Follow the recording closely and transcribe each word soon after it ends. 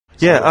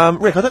Yeah,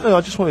 Rick, I don't know,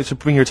 I just wanted to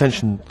bring your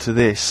attention to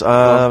this.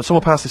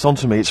 Someone passed this on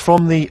to me. It's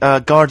from the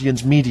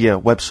Guardian's media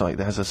website.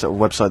 There has a sort of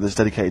website that's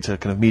dedicated to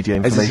kind of media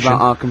information. Is this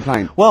about our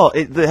complaint? Well,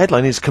 the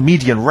headline is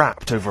 "Comedian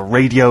Rapped Over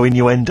Radio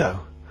Innuendo."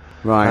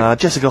 Right.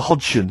 Jessica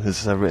Hodgson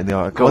has written the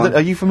article.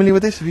 Are you familiar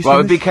with this? Have you seen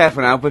Well, this? be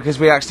careful now, because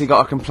we actually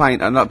got a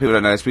complaint, and a lot of people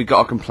don't know this, we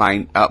got a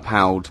complaint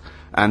upheld,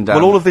 and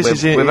well, all of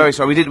this we're very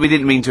sorry, we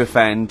didn't mean to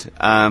offend,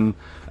 and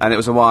it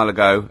was a while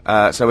ago,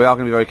 so we are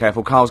going to be very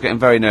careful. Carl's getting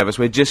very nervous.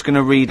 We're just going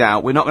to read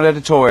out, we're not going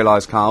to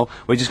editorialise, Carl,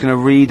 we're just going to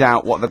read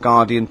out what the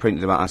Guardian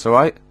printed about us,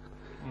 alright?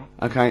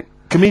 Okay.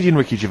 Comedian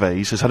Ricky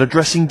Gervais has had a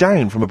dressing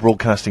down from a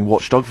broadcasting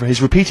watchdog for his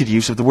repeated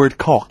use of the word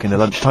cock in a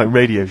lunchtime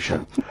radio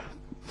show.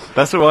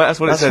 That's alright, that's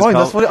what it says, fine,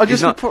 Carl. that's what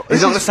He's not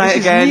going to say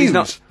it again, he's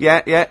not...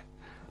 Yeah,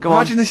 go on.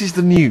 Imagine this is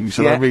the news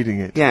and I'm reading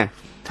it. Yeah.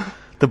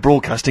 The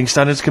Broadcasting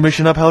Standards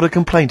Commission upheld a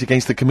complaint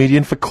against the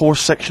comedian for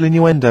coarse sexual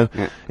innuendo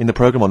in the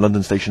programme on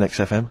London station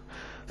XFM.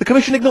 The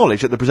Commission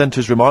acknowledged that the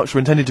presenter's remarks were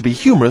intended to be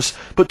humorous,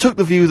 but took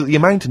the view that the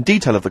amount and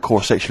detail of the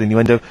coarse sexual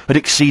innuendo had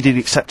exceeded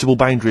acceptable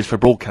boundaries for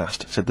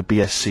broadcast, said the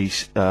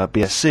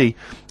BSC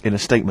in a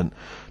statement.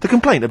 The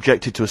complaint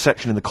objected to a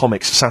section in the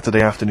comic's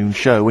Saturday afternoon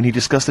show when he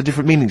discussed the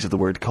different meanings of the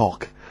word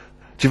cock.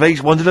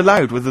 Gervais wondered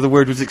aloud whether the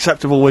word was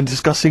acceptable when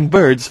discussing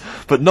birds,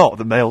 but not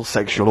the male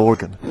sexual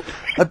organ.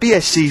 A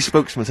BSC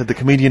spokesman said the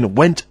comedian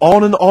went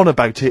on and on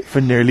about it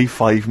for nearly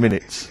 5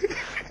 minutes.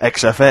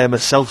 XFM, a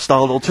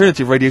self-styled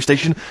alternative radio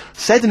station,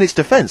 said in its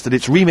defence that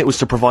its remit was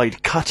to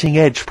provide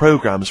cutting-edge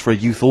programmes for a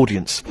youth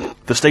audience.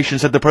 The station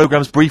said the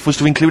programme's brief was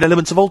to include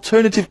elements of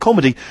alternative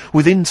comedy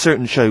within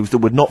certain shows that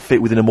would not fit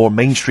within a more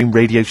mainstream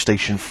radio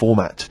station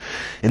format.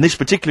 In this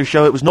particular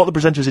show, it was not the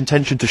presenter's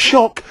intention to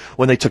shock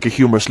when they took a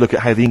humorous look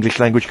at how the English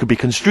language could be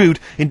construed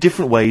in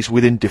different ways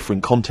within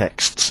different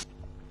contexts.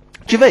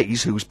 Gervais,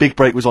 whose big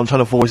break was on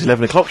Channel 4's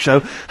 11 o'clock show,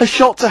 has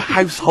shot to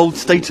household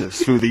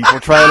status through the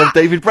portrayal of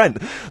David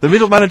Brent, the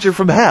middle manager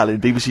from hell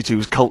in BBC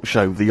Two's cult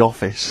show The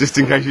Office. Just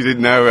in case you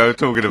didn't know who I was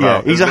talking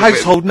about. Yeah, he's a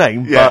household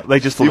name, but they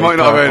just thought... You might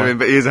not have heard of him,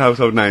 but he is a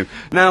household name.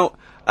 Now,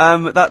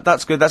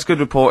 that's good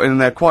reporting, and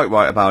they're quite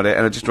right about it,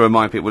 and just to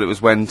remind people, it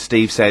was when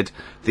Steve said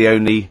the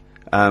only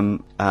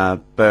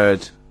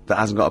bird that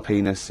hasn't got a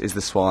penis is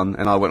the swan,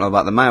 and I went on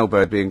about the male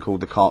bird being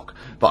called the cock,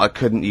 but I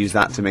couldn't use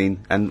that to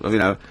mean, and you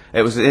know,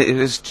 it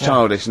was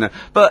childish, you know.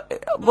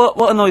 But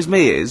what annoys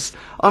me is,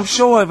 I'm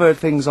sure I've heard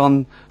things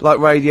on like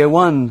Radio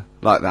 1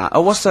 like that.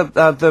 Oh, what's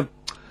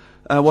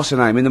what's her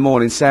name in the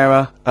morning,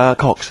 Sarah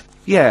Cox.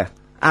 Yeah,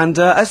 and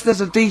as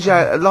there's a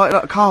DJ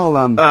like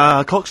Carl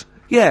Cox.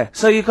 Yeah,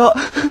 so you got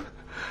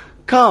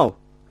Carl.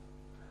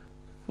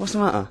 What's the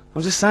matter?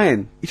 I'm just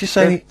saying. You're just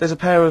saying there's a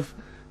pair of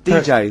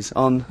DJs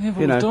on, yeah,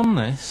 but you know. we've done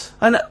this.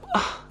 And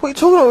what are you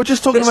talking about? We're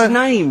just talking about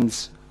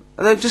names.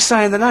 They're just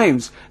saying the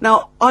names.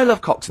 Now, I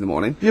love Cox in the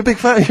morning. You're a big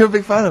fan. You're a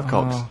big fan of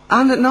Cox.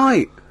 And at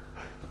night.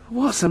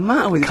 What's the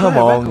matter with you? Come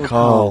on,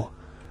 Carl.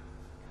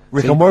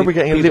 Rick, I'm worried we're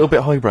getting a little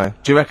bit highbrow.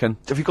 Do you reckon?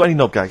 Have you got any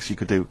knob gags you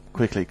could do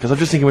quickly? Because I'm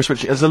just thinking we're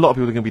switching. There's a lot of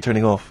people that are going to be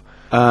turning off.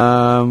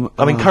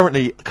 I mean,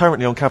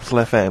 currently on Capital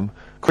FM,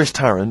 Chris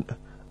Tarrant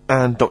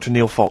and Dr.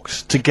 Neil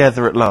Fox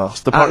together at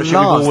last. The partnership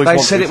we've always wanted.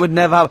 They said it would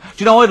never happen.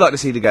 Do you know what I'd like to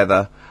see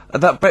together?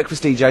 That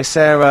breakfast DJ,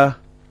 Sarah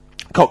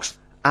Cox.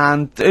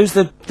 And who's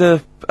the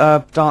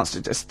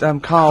dance?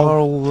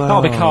 Carl.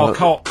 That'll be Carl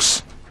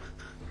Cox.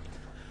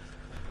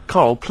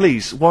 Carl,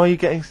 please, why are you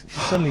getting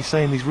suddenly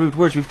saying these rude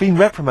words? We've been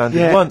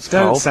reprimanded once,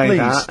 Carl. Don't say please.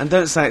 that, and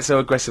don't say it so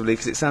aggressively,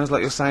 because it sounds like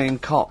you're saying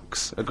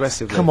Cox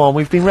aggressively. Come on,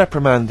 we've been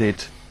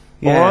reprimanded.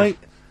 Yeah. All right,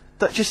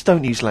 just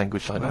don't use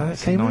language like that.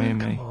 It's annoying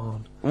me. Come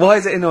on. Why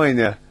is it annoying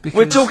you? Because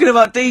we're talking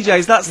about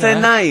DJs. That's their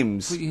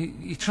names. But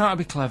you try to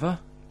be clever.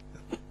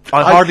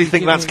 I hardly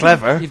think that's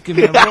clever. You've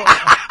given me a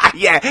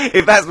yeah,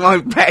 if that's my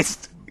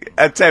best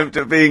attempt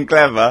at being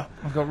clever.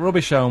 I've got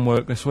rubbish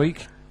homework this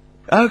week.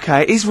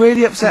 Okay, he's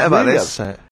really upset about really this. Upset.